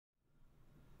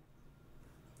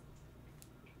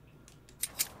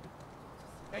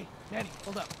Danny,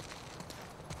 hold up.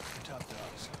 You're top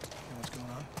dogs. You know what's going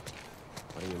on?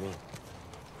 What do you mean?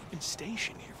 We've been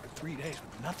stationed here for 3 days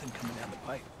with nothing coming down the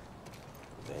pipe.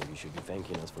 Then you should be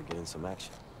thanking us for getting some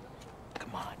action.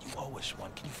 Come on, you owe us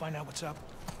one. Can you find out what's up?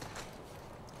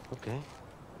 Okay.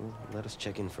 Well, let us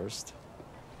check in first.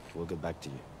 We'll get back to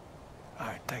you. All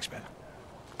right, thanks, man.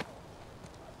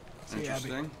 See ya, Abby.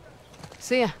 Interesting.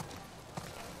 See ya.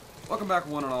 Welcome back,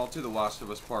 one and all, to The Last of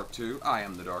Us Part 2. I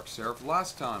am the Dark Seraph.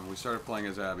 Last time, we started playing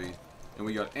as Abby, and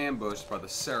we got ambushed by the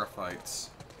Seraphites,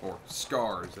 or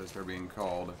Scars, as they're being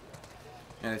called.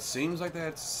 And it seems like they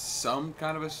had some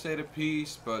kind of a state of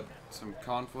peace, but some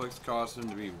conflicts caused them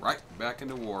to be right back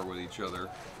into war with each other.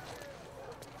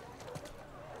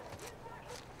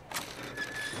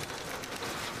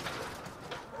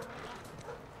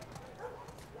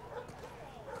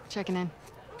 Checking in.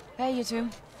 Hey, you two.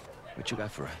 What you got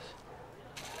for us?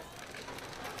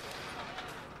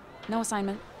 No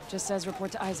assignment. Just says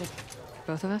report to Isaac.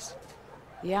 Both of us?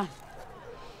 Yeah.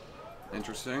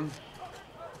 Interesting.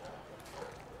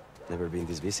 Never been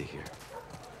this busy here.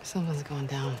 Something's going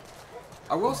down.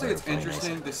 I will say it's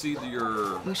interesting to see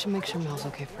your... We should make sure Mel's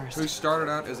okay first. who started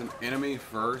out as an enemy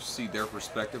first, see their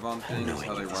perspective on things,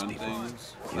 how they run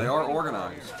things. They are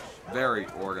organized. Very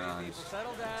organized.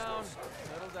 Settle down.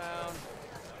 Settle down.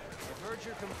 I've heard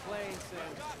your complaints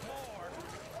and...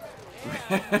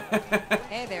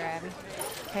 Hey there, Abby.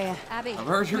 Hey, Abby. I've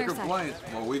heard your complaints.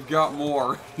 Well, we've got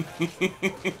more.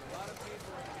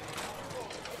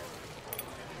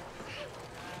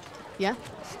 Yeah?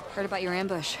 Heard about your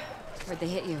ambush. Where'd they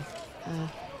hit you?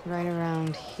 Right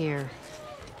around here.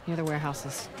 Near the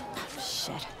warehouses.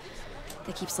 Shit.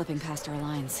 They keep slipping past our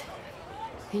lines.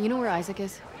 Hey, you know where Isaac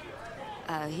is?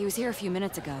 He was here a few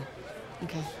minutes ago.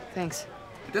 Okay, thanks.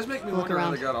 It does make me Look wonder how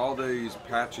around. they got all these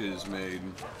patches made.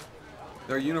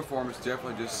 Their uniforms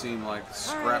definitely just seem like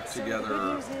scrapped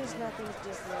together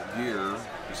gear.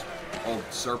 Just old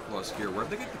surplus gear.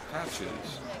 Where'd they get the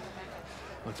patches?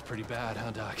 Looks pretty bad, huh,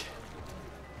 Doc?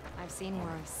 I've seen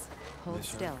worse. Hold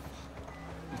still.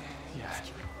 Yeah.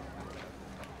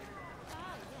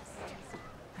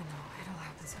 I know, it all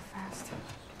happened so fast.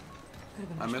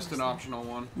 I missed an optional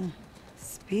one.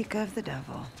 Speak of the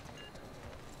devil.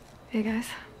 Hey, guys.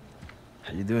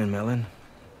 How you doing, Melon?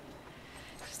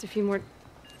 Just a few more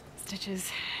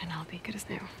stitches, and I'll be good as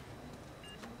new.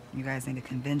 You guys need to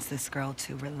convince this girl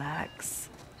to relax.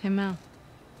 Hey, Mel.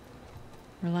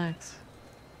 Relax.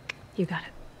 You got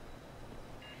it.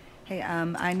 Hey,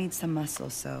 I need some muscle,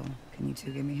 so can you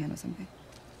two give me a hand or something?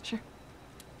 Sure.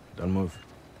 Don't move.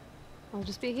 I'll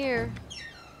just be here.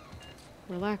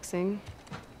 Relaxing.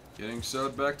 Getting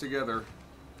sewed back together.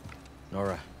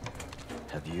 Nora,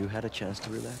 have you had a chance to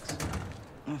relax?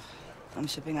 Ugh, I'm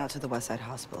shipping out to the West Side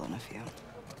Hospital in a few.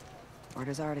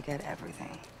 Orders are to get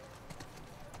everything.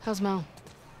 How's Mel?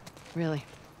 Really?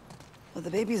 Well,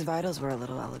 the baby's vitals were a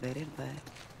little elevated, but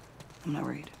I'm not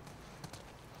worried.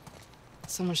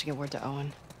 Someone should get word to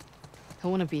Owen.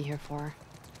 He'll want to be here for her.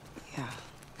 Yeah.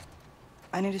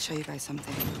 I need to show you guys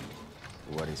something.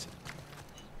 What is it?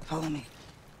 Follow me.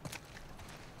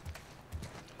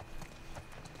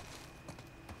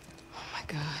 Oh my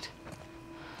God.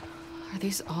 Are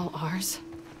these all ours?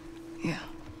 Yeah.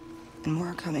 And more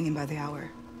are coming in by the hour.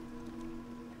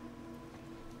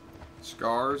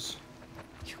 Scars.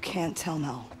 You can't tell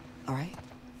Mel, all right?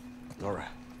 Nora.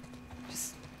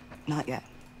 Just not yet.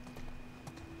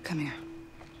 Come here.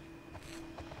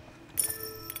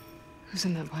 Who's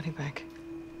in that body bag?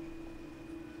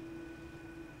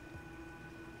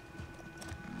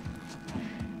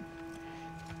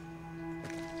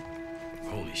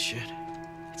 Holy shit.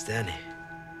 It's Danny.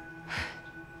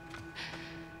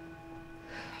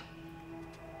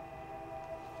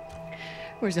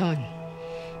 Where's Owen?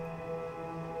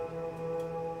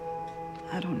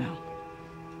 I don't know.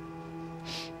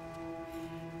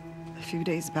 A few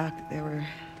days back, there were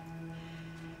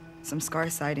some Scar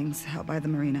sightings out by the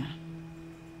marina.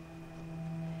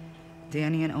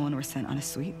 Danny and Owen were sent on a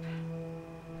sweep.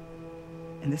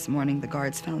 And this morning, the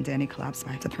guards found Danny collapsed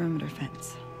by the perimeter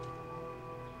fence.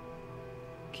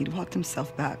 He'd walked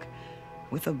himself back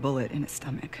with a bullet in his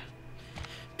stomach.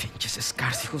 Pinches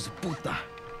Scars, hijos de puta.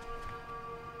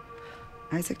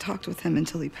 Isaac talked with him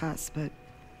until he passed, but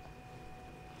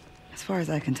as far as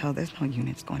I can tell, there's no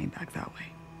units going back that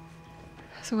way.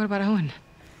 So what about Owen?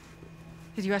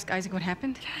 Did you ask Isaac what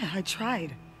happened? Yeah, I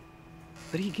tried.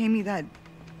 But he gave me that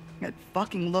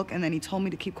fucking look, and then he told me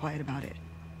to keep quiet about it.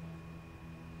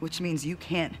 Which means you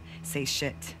can't say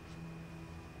shit.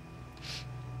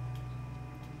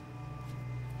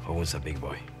 Owen's a big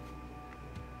boy.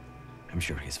 I'm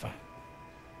sure he's fine.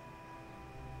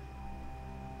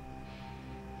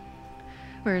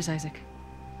 Where is Isaac?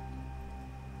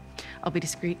 I'll be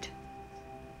discreet.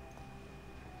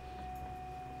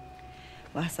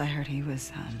 Last I heard, he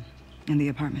was in the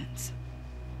apartments.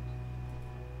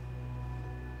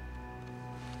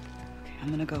 Okay,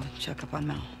 I'm gonna go check up on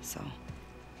Mel, so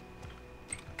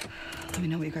let me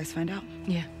know what you guys find out.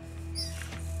 Yeah.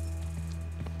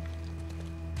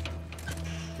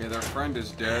 Okay, their friend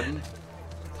is dead.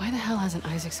 Why the hell hasn't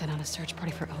Isaac set on a search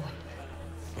party for Owen?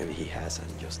 Maybe he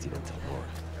hasn't, just didn't tell more.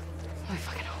 I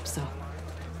fucking hope so.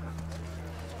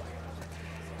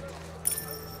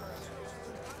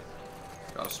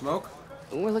 Got a smoke?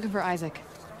 We're looking for Isaac.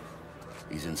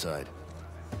 He's inside.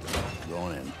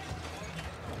 Going in.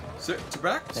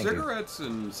 Tobacco, Thank you. cigarettes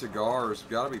and cigars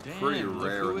gotta be pretty Damn, look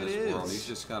rare who in it this world. is. He's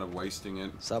just kind of wasting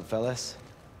it. Sup, fellas?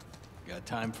 Got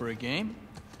time for a game?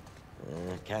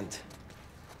 Can't.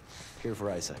 Here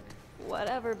for Isaac.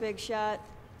 Whatever, big shot.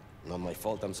 Not my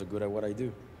fault I'm so good at what I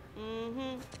do.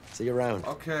 Mm-hmm. See you around.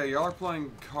 Okay, y'all are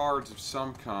playing cards of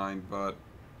some kind, but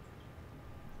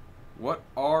what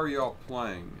are y'all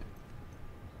playing?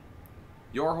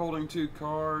 You're holding 2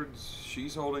 cards,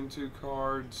 she's holding 2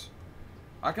 cards.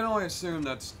 I can only assume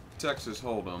that's Texas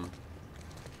Hold'em.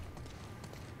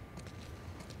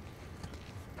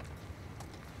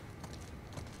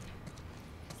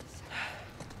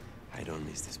 I don't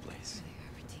miss this place.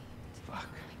 Fuck.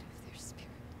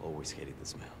 Always hated the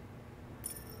smell.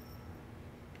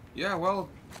 Yeah, well,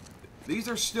 these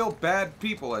are still bad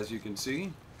people, as you can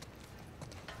see.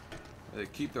 They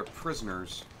keep their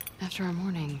prisoners. After our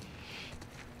morning,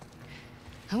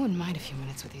 I wouldn't mind a few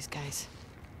minutes with these guys.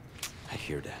 I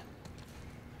hear that.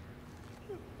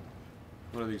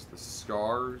 What are these, the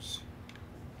scars?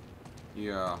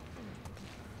 Yeah.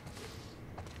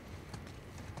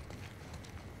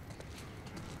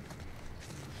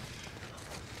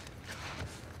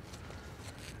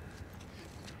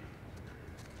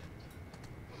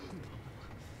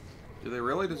 Do they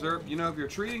really deserve, you know, if you're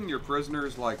treating your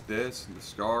prisoners like this, and the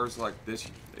scars like this,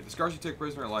 the scars you take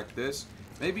prisoner like this,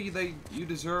 maybe you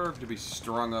deserve to be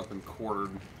strung up and quartered.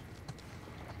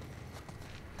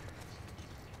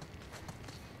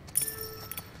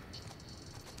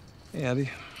 Hey,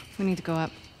 Abby. We need to go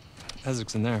up.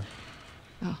 Isaac's in there.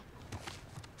 Oh.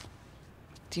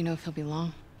 Do you know if he'll be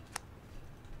long?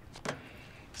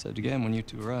 Said again when you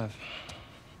two arrive.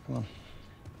 Come on.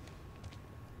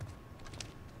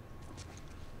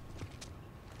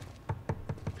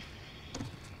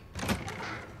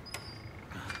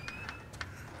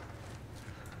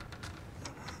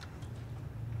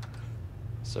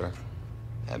 Sir,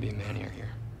 Abby and Manny are here.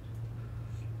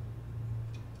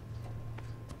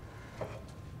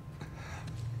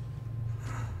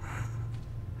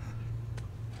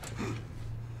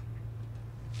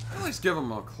 At least give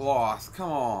him a cloth, come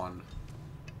on.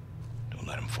 Don't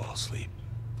let him fall asleep.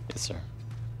 Yes, sir.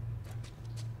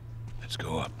 Let's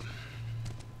go up.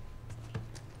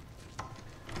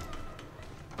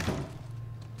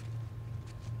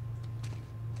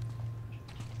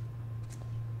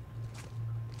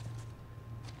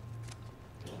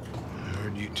 I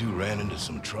heard you two ran into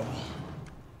some trouble.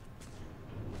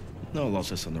 No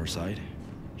losses on our side,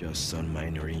 just some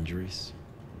minor injuries.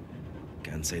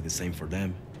 Can't say the same for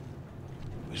them.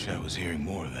 Wish I was hearing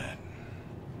more of that.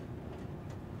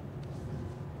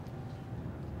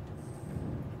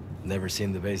 Never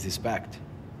seen the base this packed.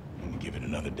 I'm gonna give it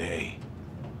another day.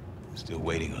 Still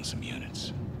waiting on some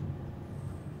units.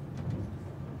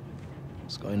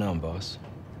 What's going on, boss?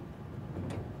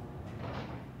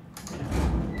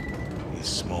 These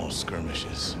small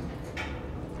skirmishes.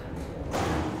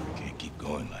 Can't keep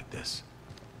going like this.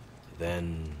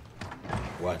 Then,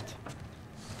 what?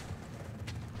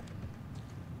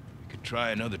 We could try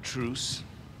another truce.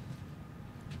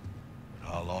 But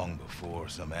how long before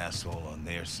some asshole on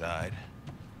their side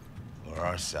or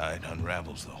our side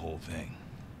unravels the whole thing?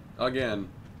 Again.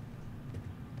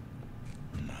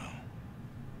 No.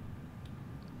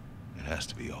 It has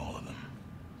to be all of them.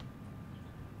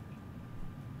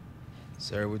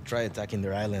 Sir, we try attacking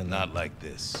their island. Not like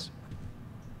this.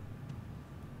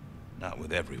 Not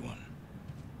with everyone.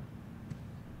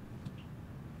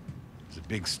 There's a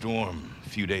big storm a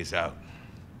few days out.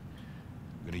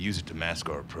 We're gonna use it to mask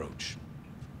our approach.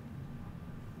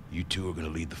 You two are gonna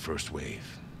lead the first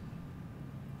wave.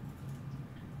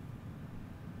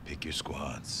 Pick your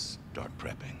squads, start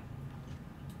prepping.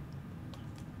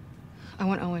 I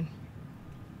want Owen.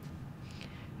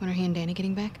 When are he and Danny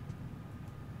getting back?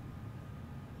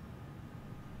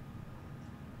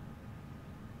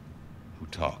 Who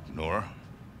talked, Nora?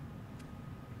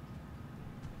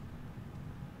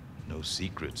 No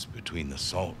secrets between the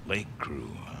Salt Lake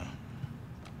crew, huh?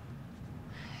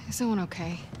 Is Owen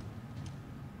okay?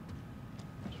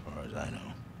 As far as I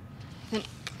know.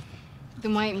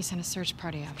 Then why didn't you send a search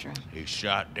party after him? He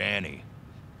shot Danny.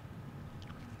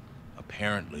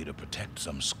 Apparently to protect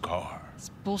some scar. It's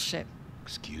bullshit.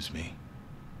 Excuse me?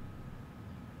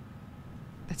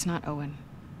 That's not Owen.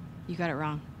 You got it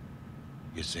wrong.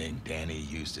 You're saying Danny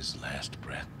used his last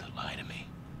breath to lie to me?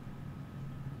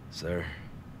 Sir,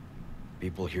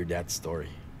 people hear that story.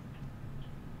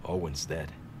 Owen's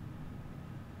dead.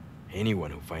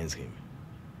 Anyone who finds him,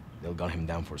 they'll gun him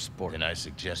down for sport. Then I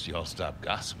suggest you all stop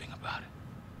gossiping about it.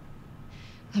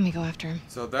 Let me go after him.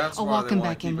 So that's I'll why walk they him want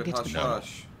back to in. keep We'll it get to hush No.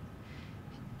 hush.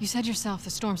 You said yourself the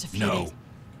storm's a few No. days.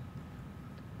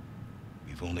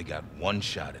 We've only got one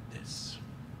shot at this.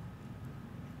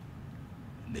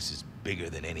 And this is bigger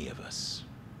than any of us.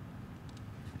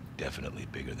 Definitely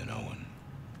bigger than Owen.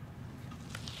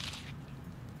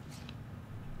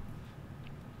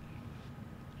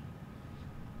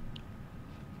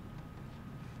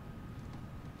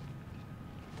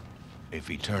 If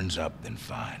he turns up, then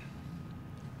fine.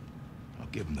 I'll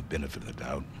give him the benefit of the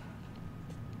doubt.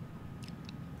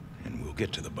 And we'll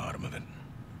get to the bottom of it.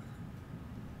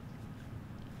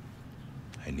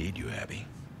 I need you, Abby.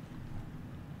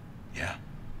 Yeah?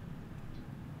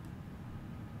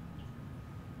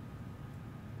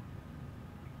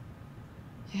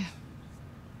 Yeah.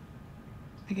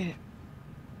 I get it.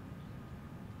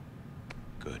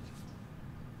 Good.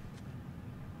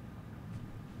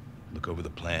 Look over the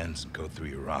plans and go through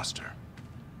your roster.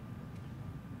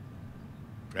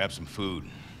 Grab some food.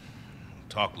 We'll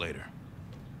talk later.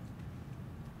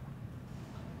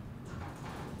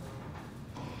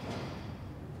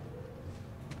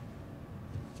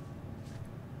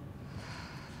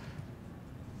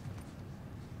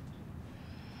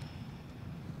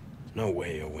 No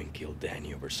way Owen killed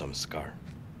Danny over some scar,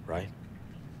 right?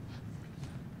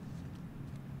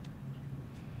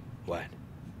 What?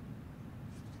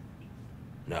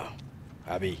 No.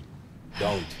 Abby,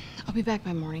 don't. I'll be back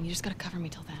by morning. You just gotta cover me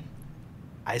till then.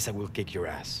 Isaac will kick your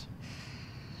ass.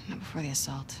 Not before the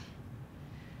assault.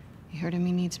 You heard him,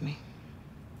 he needs me.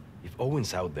 If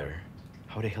Owen's out there,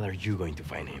 how the hell are you going to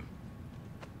find him?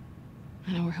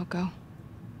 I know where he'll go.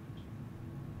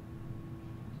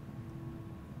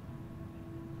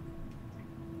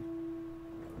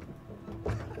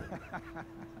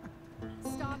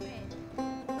 Stop it.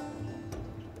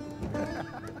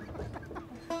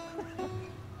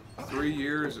 3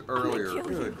 years earlier.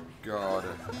 Good God.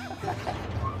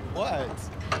 What?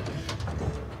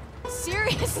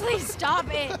 Seriously, stop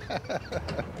it.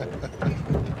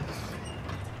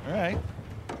 All right.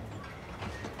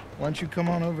 Why don't you come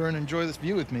on over and enjoy this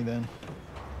view with me then?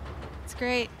 It's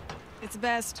great. It's the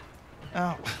best.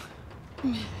 Oh.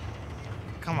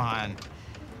 Come on.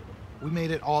 We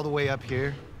made it all the way up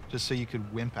here just so you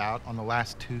could wimp out on the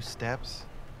last 2 steps.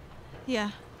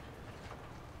 Yeah.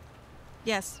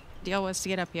 Yes. Deal was to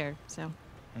get up here, so.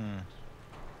 All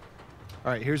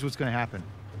right, here's what's gonna happen.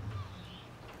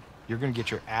 You're gonna get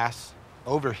your ass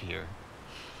over here,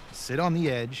 sit on the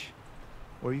edge,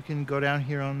 or you can go down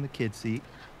here on the kid seat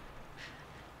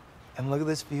and look at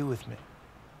this view with me.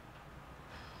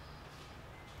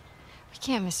 We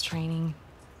can't miss training.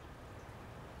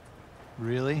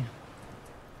 Really?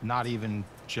 Not even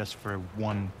just for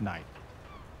one night.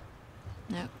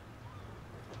 No.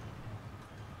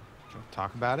 Can we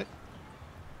talk about it?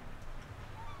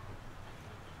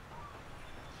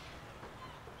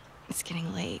 It's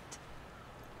getting late.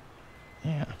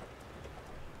 Yeah.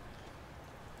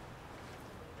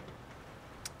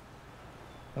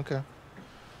 Okay.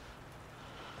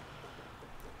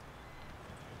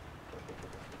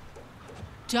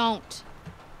 Don't.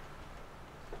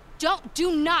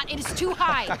 Do not. It is too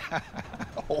high.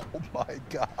 Oh my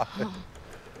God.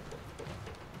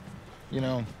 You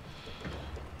know,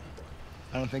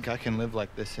 I don't think I can live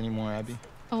like this anymore, Abby.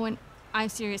 Owen, I'm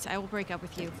serious. I will break up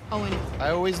with you. Owen.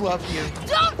 I always loved you.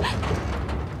 Don't!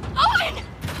 Owen!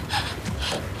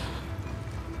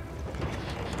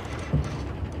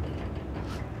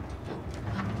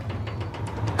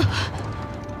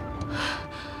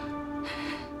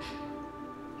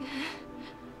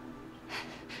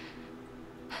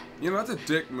 You know, that's a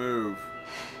dick move.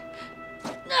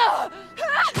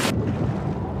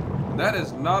 That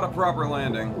is not a proper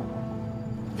landing.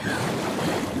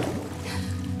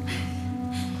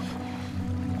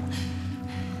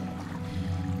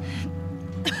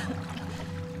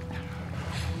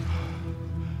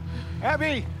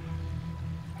 Abby!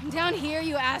 I'm down here,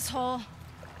 you asshole.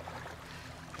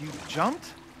 You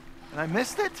jumped? And I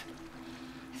missed it?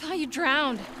 I thought you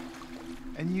drowned.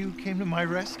 And you came to my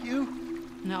rescue?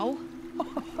 No.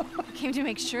 I came to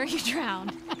make sure you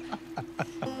drowned.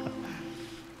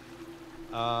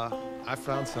 I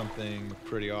found something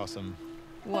pretty awesome.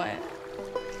 What?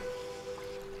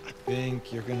 I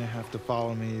think you're gonna have to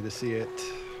follow me to see it.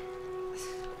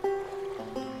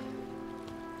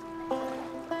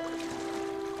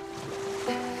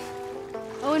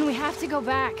 Owen, we have to go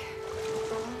back.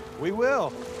 We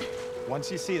will, once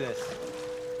you see this.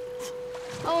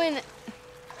 Owen,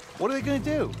 What are they gonna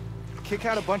do? Kick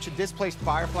out a bunch of displaced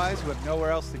fireflies who have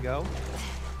nowhere else to go?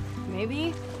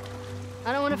 maybe?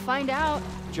 I don't want to find out.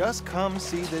 Just come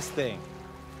see this thing.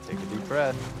 Take a deep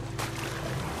breath.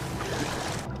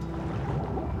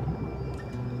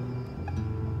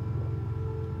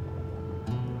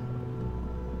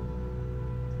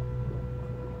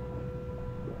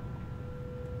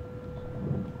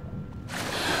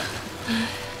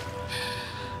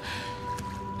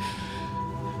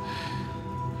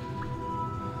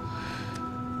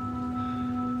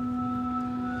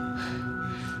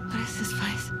 What is this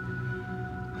place?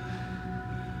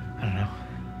 I don't know.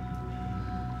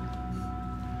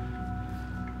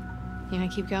 You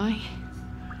wanna keep going?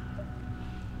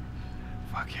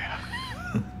 Fuck yeah.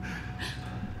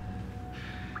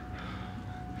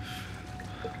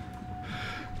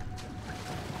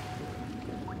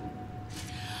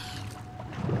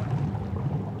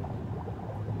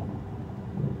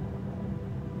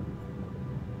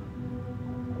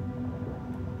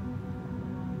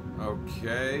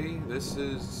 Okay, this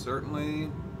is certainly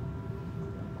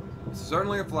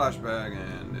a flashback,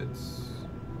 and it's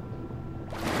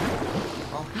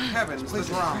oh heavens, the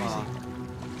drama.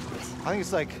 I think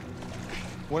it's like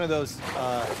one of those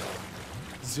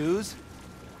zoos,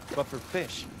 but for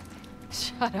fish.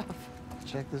 Shut up.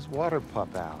 Check this water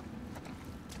pup out.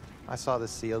 I saw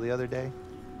this seal the other day.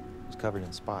 It was covered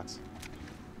in spots.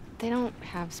 They don't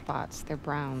have spots. They're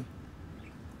brown.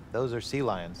 Those are sea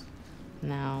lions.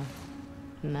 No.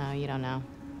 No, you don't know.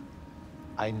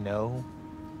 I know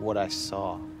what I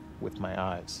saw with my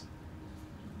eyes.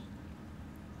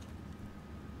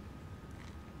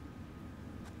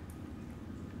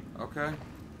 Okay.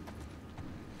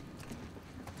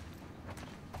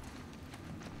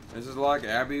 This is like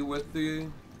Abby with the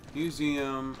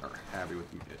museum, or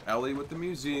Ellie with the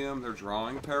museum. They're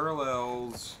drawing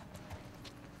parallels.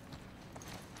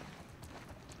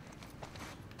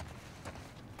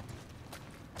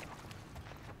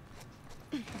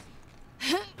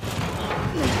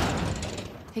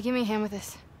 Hey, give me a hand with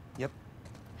this. Yep.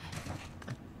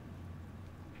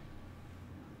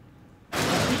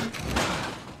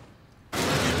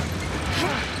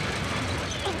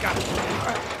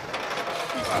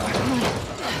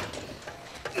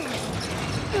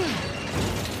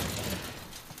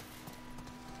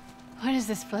 What is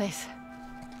this place?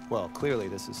 Well, clearly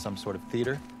this is some sort of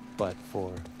theater, but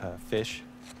for fish.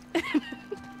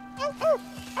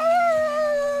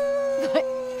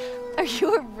 Are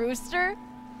you a rooster?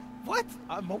 What?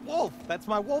 I'm a wolf. That's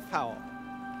my wolf howl.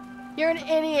 You're an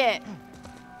idiot.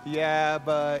 Yeah,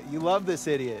 but you love this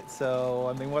idiot, so,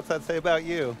 I mean, what's that say about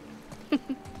you? You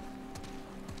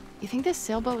think this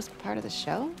sailboat was part of the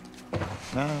show?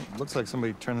 No, looks like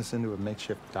somebody turned this into a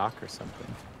makeshift dock or something.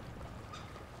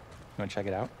 You wanna check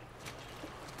it out?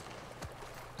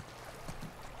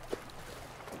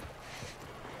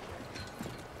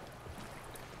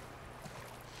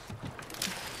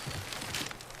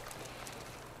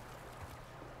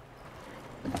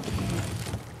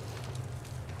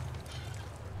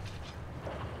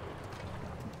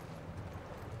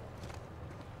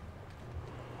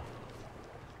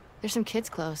 There's some kids'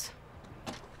 clothes.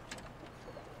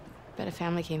 Bet a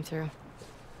family came through.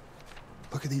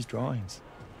 Look at these drawings.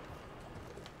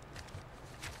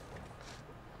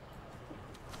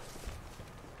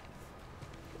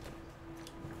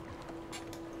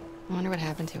 I wonder what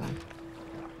happened to him.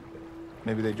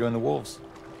 Maybe they joined the wolves.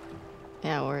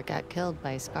 Yeah, or it got killed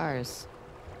by scars.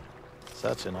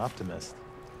 Such an optimist.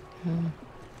 Hmm.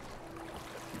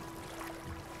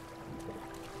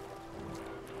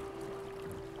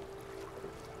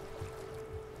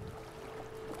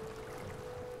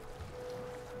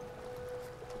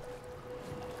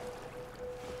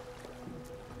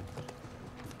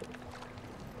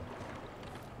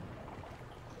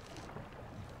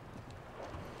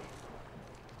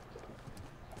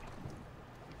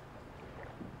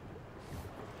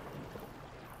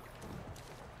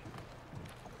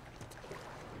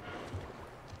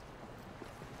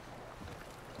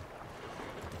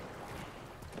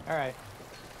 All right,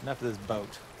 enough of this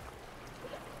boat.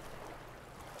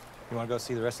 You want to go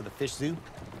see the rest of the fish zoo?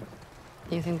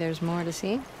 You think there's more to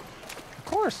see? Of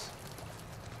course.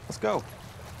 Let's go.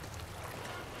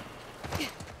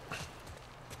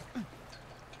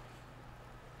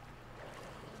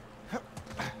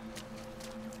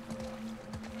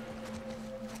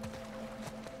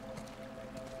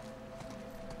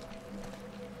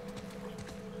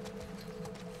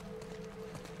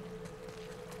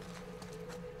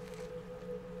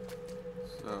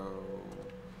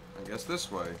 us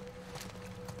this way.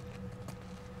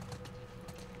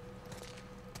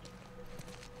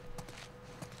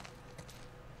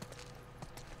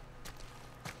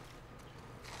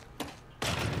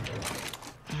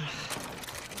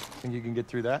 Think you can get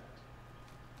through that?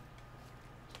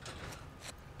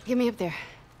 Get me up there.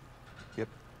 Yep.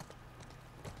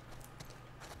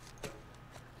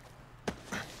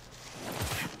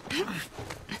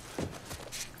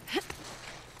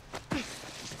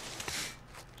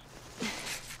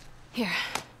 Here.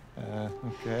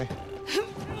 Okay.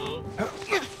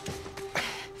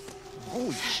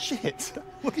 Holy shit!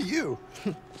 Look at you!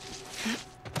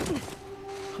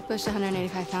 Pushed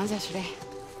 185 pounds yesterday.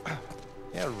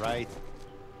 Yeah, right.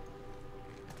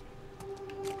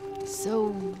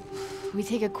 So, we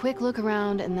take a quick look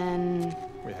around and then...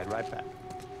 We head right back.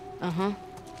 Uh-huh.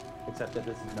 Except that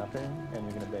this is nothing, and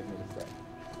you're gonna beg me to stay.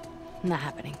 Not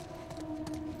happening.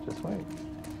 Just wait.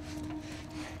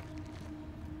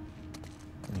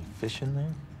 Any fish in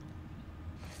there?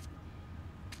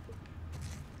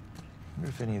 I wonder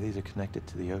if any of these are connected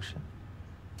to the ocean.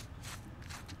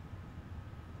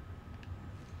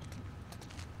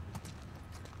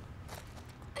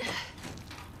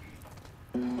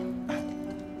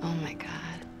 Oh my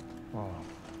god. Oh,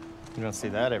 you don't see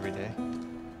that every day.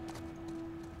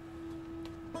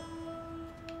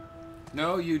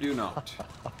 No, you do not.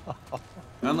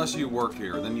 Unless you work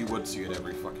here, then you would see it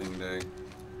every fucking day.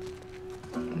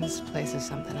 This place is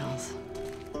something else.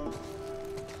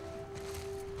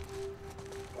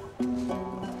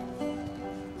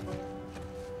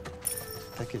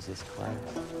 What the heck is this class?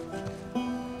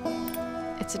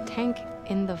 It's a tank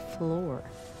in the floor.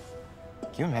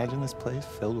 Can you imagine this place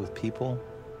filled with people?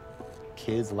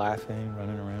 Kids laughing,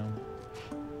 running around.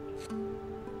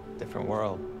 Different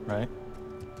world, right?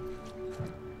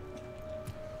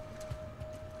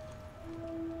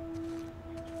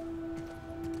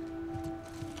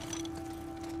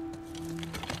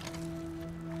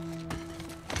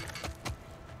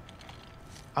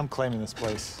 I'm claiming this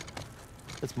place.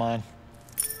 It's mine.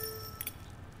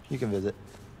 You can visit.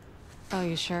 Oh,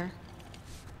 you sure?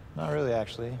 Not really,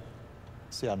 actually.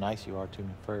 See how nice you are to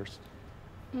me first.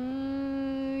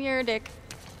 You're a dick.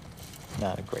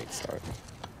 Not a great start.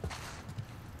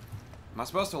 Am I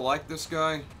supposed to like this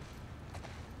guy?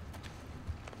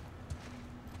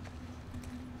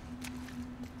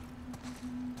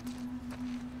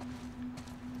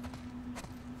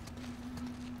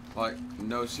 Like,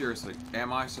 no, seriously,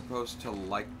 am I supposed to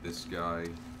like this guy?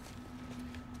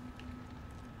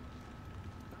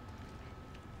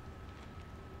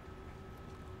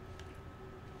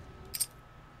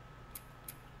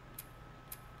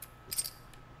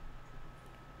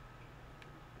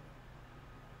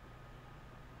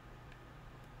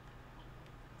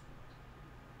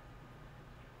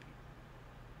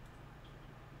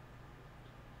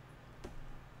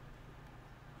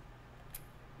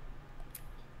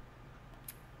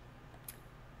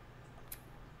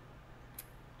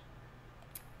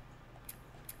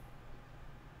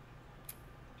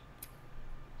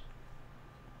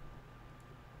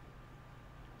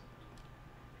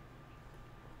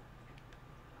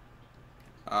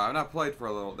 I've not played for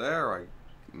a little there.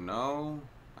 No.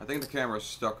 I think the camera's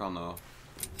stuck on the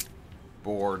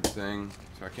board thing,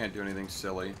 so I can't do anything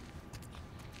silly.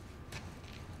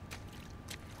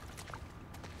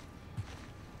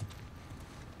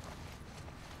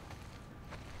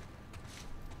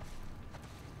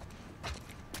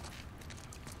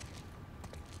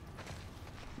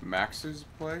 Max's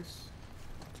place?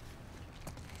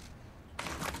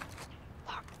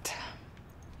 Locked.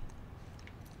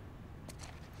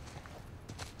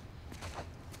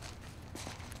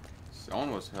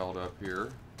 Someone was held up here.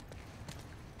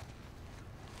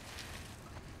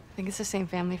 Think it's the same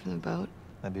family from the boat?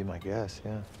 That'd be my guess,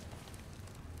 yeah.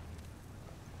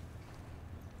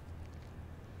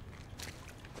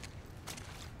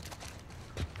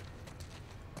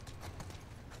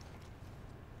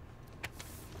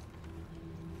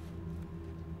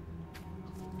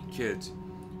 Kids,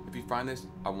 if you find this,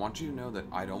 I want you to know that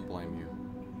I don't blame you.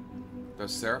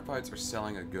 Those Seraphites are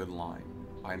selling a good line.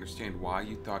 I understand why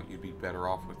you thought you'd be better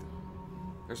off with them.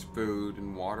 There's food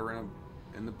and water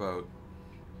in the boat.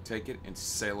 Take it and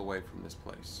sail away from this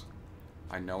place.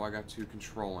 I know I got too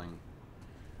controlling.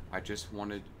 I just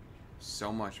wanted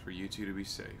so much for you two to be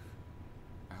safe.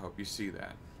 I hope you see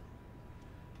that.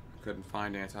 I couldn't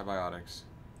find antibiotics.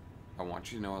 I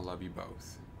want you to know I love you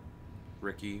both.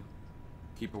 Ricky,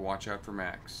 keep a watch out for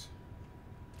Max.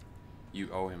 You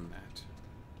owe him that.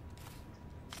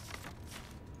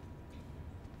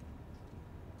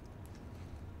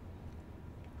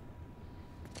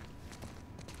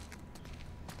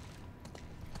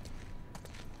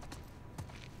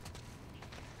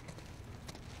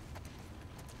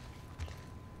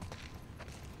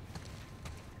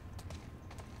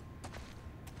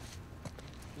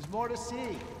 more to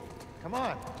see. Come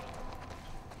on.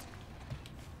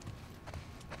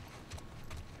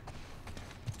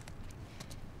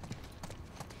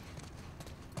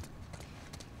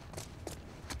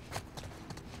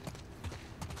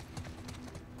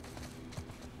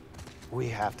 We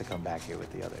have to come back here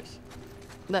with the others.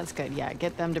 That's good, yeah.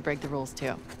 Get them to break the rules,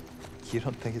 too. You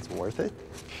don't think it's worth it?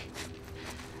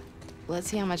 Let's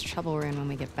see how much trouble we're in when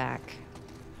we get back.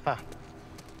 Ha.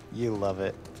 You love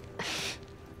it.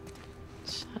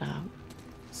 Shut up.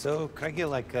 So, could I get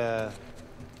like a...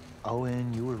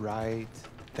 Owen, you were right.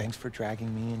 Thanks for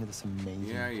dragging me into this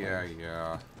amazing place.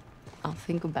 Yeah. I'll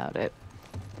think about it.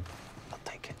 I'll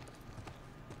take it.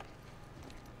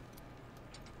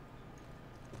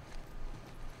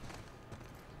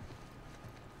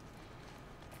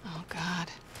 Oh, God.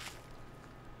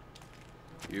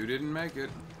 You didn't make it.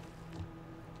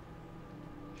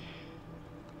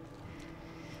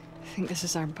 I think this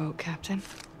is our boat, Captain.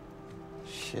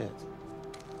 Shit.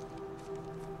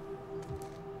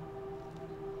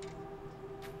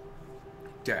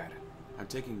 Dad, I'm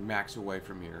taking Max away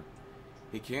from here.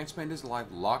 He can't spend his life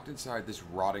locked inside this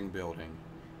rotting building.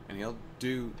 And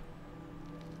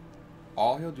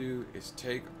all he'll do is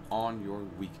take on your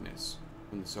weakness.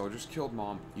 When the soldiers killed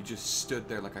Mom, you just stood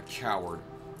there like a coward.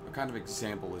 What kind of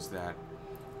example is that?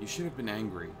 You should have been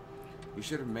angry. You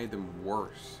should have made them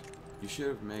worse. You should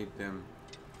have made them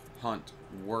hunt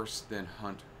worse than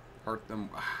hurt them.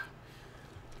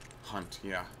 Hunt,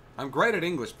 yeah. I'm great at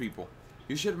English, people.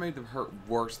 You should have made them hurt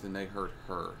worse than they hurt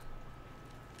her.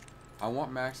 I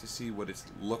want Max to see what it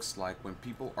looks like when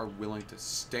people are willing to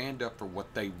stand up for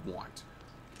what they want.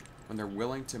 When they're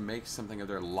willing to make something of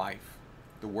their life.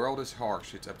 The world is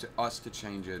harsh. It's up to us to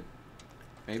change it.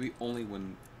 Maybe only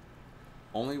when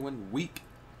weak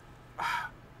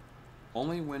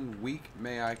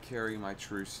may I carry my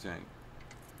true sting.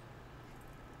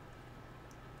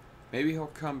 Maybe he'll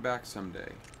come back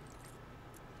someday.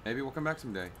 Maybe we'll come back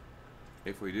someday.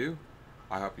 If we do,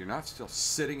 I hope you're not still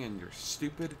sitting in your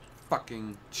stupid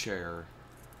fucking chair.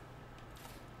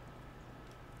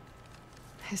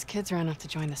 His kids ran off to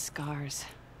join the Scars.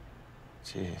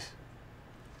 Jeez.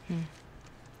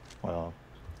 Well,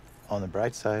 on the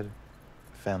bright side,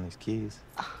 I found these keys.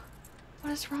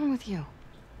 What is wrong with you?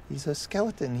 He's a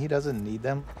skeleton. He doesn't need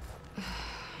them.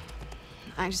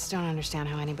 I just don't understand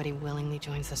how anybody willingly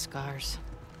joins the Scars.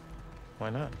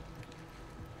 Why not?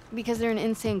 Because they're an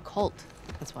insane cult.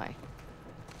 That's why.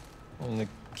 Well, in the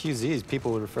QZs,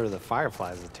 people would refer to the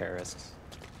Fireflies as terrorists.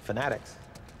 Fanatics.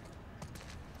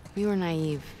 We were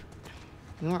naive.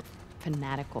 We weren't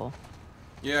fanatical.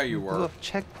 Yeah, you Blew were. up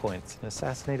checkpoints and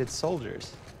assassinated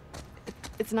soldiers.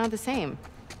 It's not the same.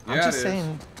 Yeah, I'm just it is.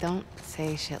 saying. Don't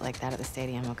say shit like that at the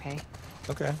stadium, okay?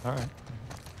 Okay, all right.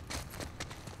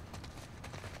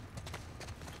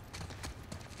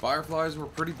 Fireflies were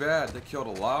pretty bad. They killed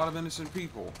a lot of innocent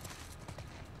people.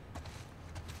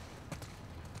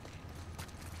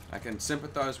 I can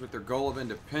sympathize with their goal of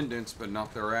independence, but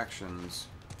not their actions.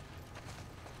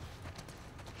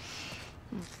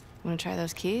 Wanna try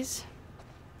those keys?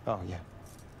 Oh, yeah.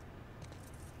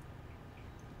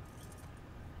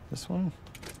 This one?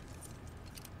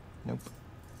 Nope.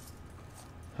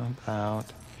 How about...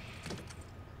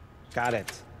 Got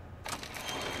it.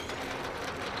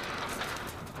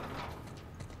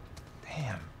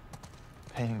 Damn.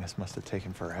 Painting this must have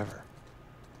taken forever.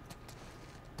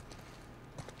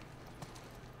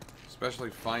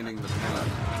 Especially finding the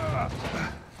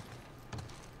pen.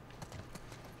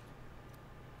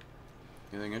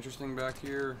 Anything interesting back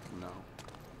here? No.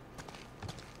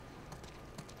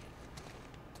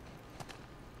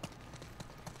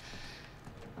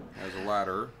 There's a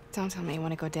ladder. Don't tell me you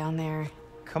want to go down there.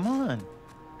 Come on.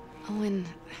 Owen,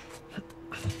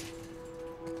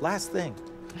 Last thing.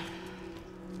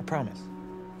 I promise.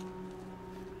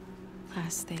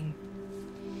 last thing.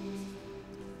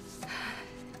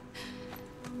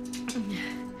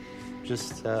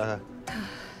 Just,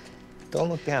 don't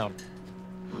look down.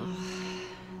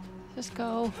 Just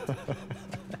go.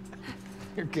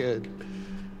 You're good.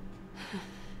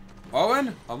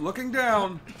 Owen, I'm looking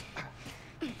down.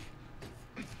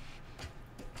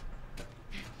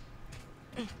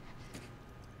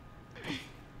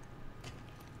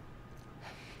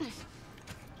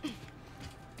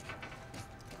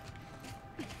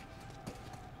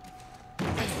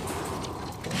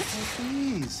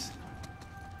 Please.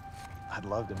 I'd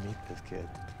love to meet this kid.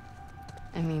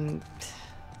 I mean,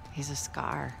 he's a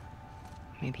Scar.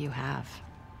 Maybe you have.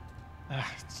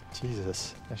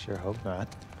 Jesus, I sure hope not.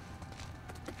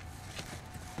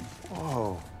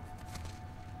 Whoa.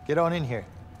 Get on in here.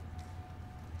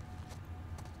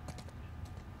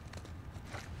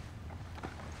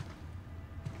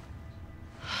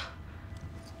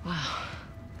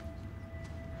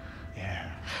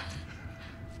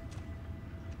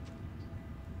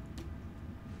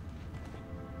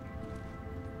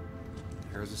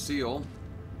 Here's a seal.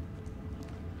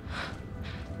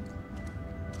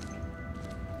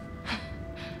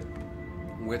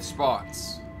 With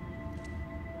spots.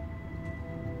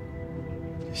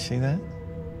 You see that?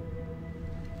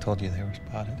 Told you they were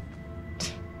spotted.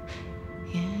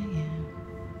 Yeah.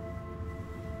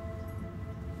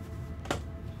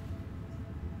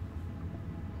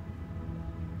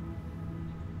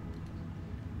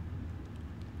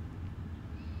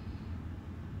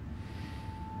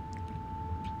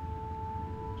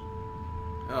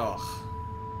 Ugh.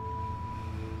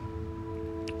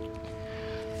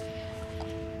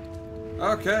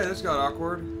 Okay, this got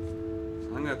awkward.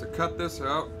 I'm gonna have to cut this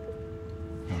out.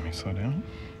 You want me to slow down?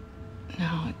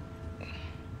 No.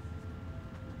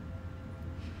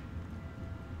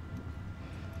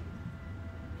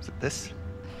 Is it this?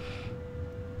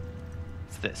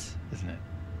 It's this, isn't it?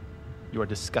 You are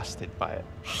disgusted by it.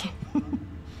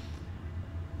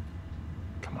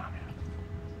 Come on, man.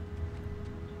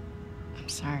 I'm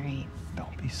sorry.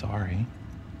 Don't be sorry.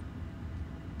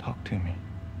 Talk to me.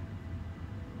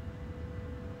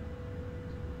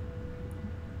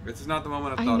 This is not the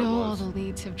moment I I thought it know all was. the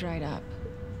leads have dried up.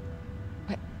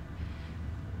 But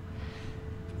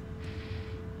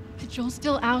Joel's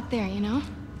still out there, you know?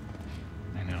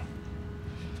 I know.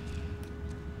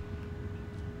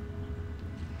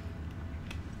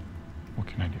 What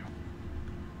can I do?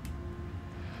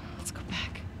 Let's go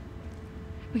back.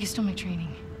 We can still make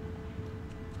training.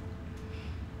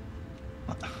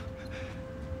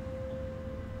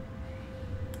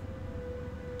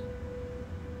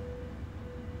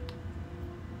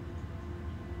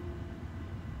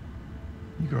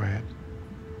 You go ahead.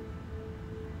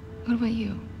 What about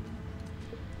you?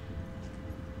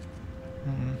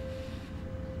 I'm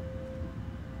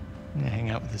gonna hang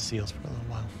out with the seals for a little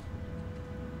while.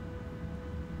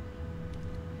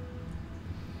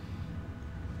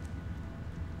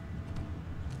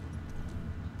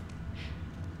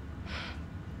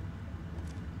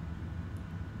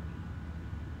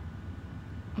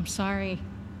 I'm sorry.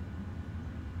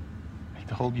 I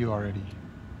told you already.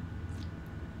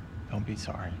 Don't be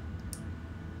sorry.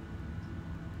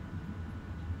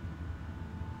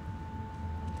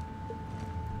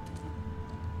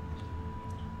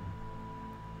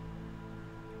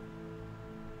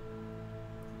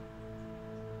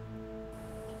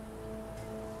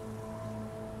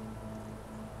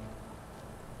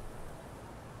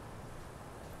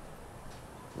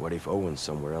 What if Owen's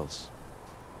somewhere else?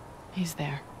 He's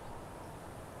there.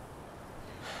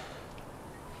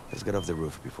 Let's get off the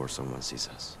roof before someone sees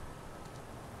us.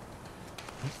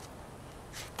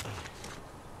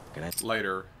 Can I?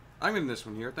 Later. I'm ending this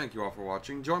one here. Thank you all for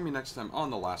watching. Join me next time on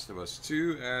The Last of Us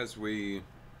 2 as we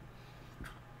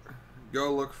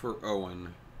go look for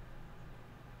Owen.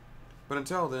 But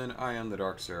until then, I am the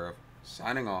Dark Seraph,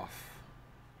 signing off.